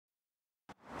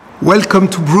Welcome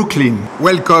to Brooklyn.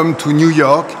 Welcome to New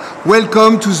York.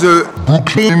 Welcome to the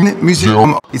Brooklyn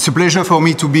Museum. It's a pleasure for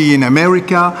me to be in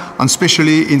America, and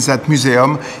especially in that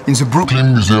museum, in the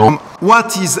Brooklyn Museum.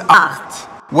 What is art?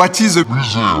 What is a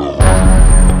museum?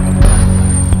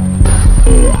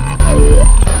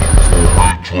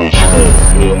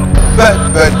 But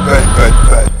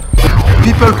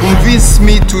people convince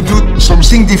me to do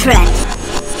something different.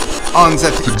 And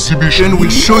that exhibition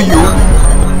will show you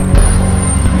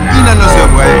in another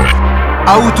way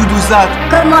how to do that.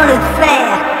 Comment le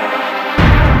faire?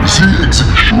 The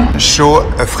exhibition show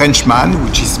a Frenchman,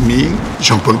 which is me,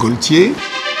 Jean-Paul Gaultier,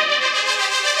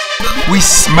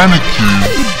 with mannequin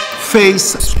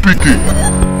face speaking.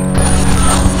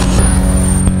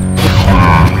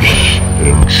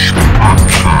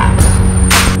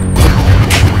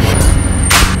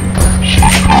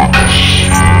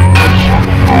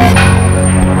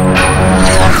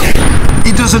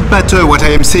 It doesn't matter what I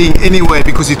am saying anyway,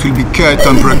 because it will be cut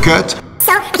and recut.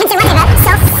 So, I can say whatever,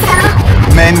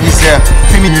 Men with their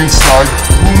feminine side,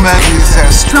 women with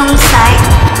their strong side.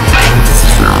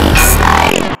 Strong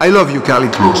side. I love you, Carly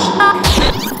Close.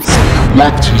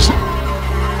 What is art?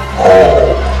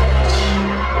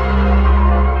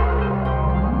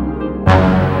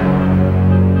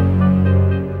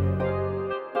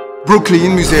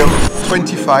 Brooklyn Museum,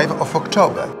 25 of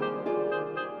October.